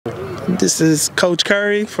This is Coach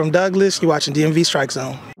Curry from Douglass. You're watching DMV Strike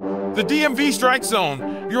Zone. The DMV Strike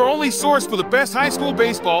Zone, your only source for the best high school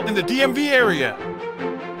baseball in the DMV area.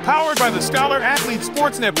 Powered by the Scholar Athlete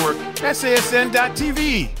Sports Network,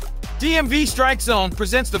 MPSSAA.TV. DMV Strike Zone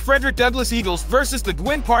presents the Frederick Douglass Eagles versus the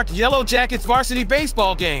Gwynn Yellow Jackets varsity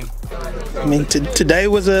baseball game. I mean, today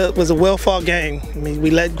was a well-fought game. I mean, we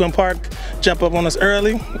let Gwynn Park jump up on us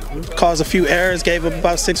early, caused a few errors, gave up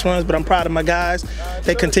about 6 runs, but I'm proud of my guys.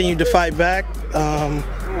 They continued to fight back.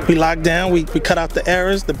 We locked down, we cut out the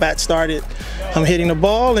errors, the bat started hitting the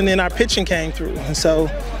ball, and then our pitching came through. And so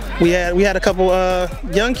we had a couple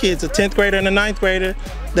young kids, a 10th grader and a 9th grader,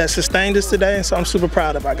 that sustained us today, and so I'm super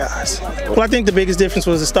proud of our guys. Well, I think the biggest difference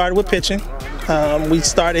was it started with pitching. We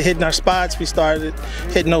started hitting our spots, we started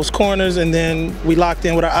hitting those corners, and then we locked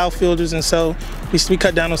in with our outfielders, and so we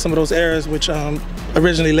cut down on some of those errors, which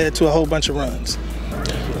originally led to a whole bunch of runs.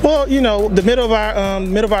 Well, you know, the middle of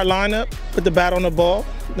our lineup, put the bat on the ball.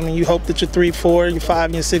 I mean, you hope that your 3, 4, your 5,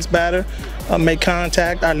 and your 6 batter make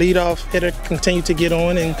contact. Our leadoff hitter continue to get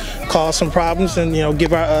on and cause some problems, and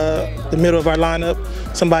give the middle of our lineup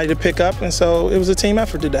somebody to pick up. And so it was a team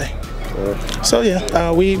effort today. So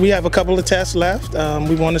yeah, we have a couple of tests left.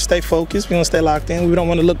 We want to stay focused. We want to stay locked in. We don't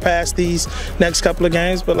want to look past these next couple of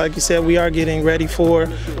games. But like you said, we are getting ready for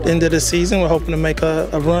the end of the season. We're hoping to make a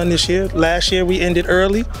run this year. Last year we ended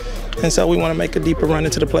early, and so we want to make a deeper run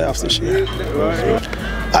into the playoffs this year.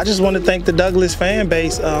 I just want to thank the Douglass fan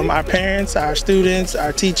base, our parents, our students,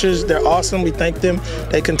 our teachers. They're awesome. We thank them.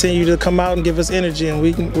 They continue to come out and give us energy, and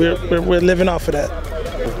we're living off of that.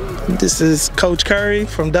 This is Coach Curry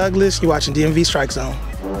from Douglass. You're watching DMV Strike Zone.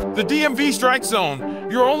 The DMV Strike Zone,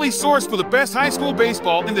 your only source for the best high school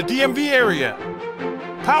baseball in the DMV area.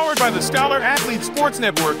 Powered by the Scholar Athlete Sports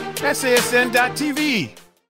Network, MPSSAA.TV.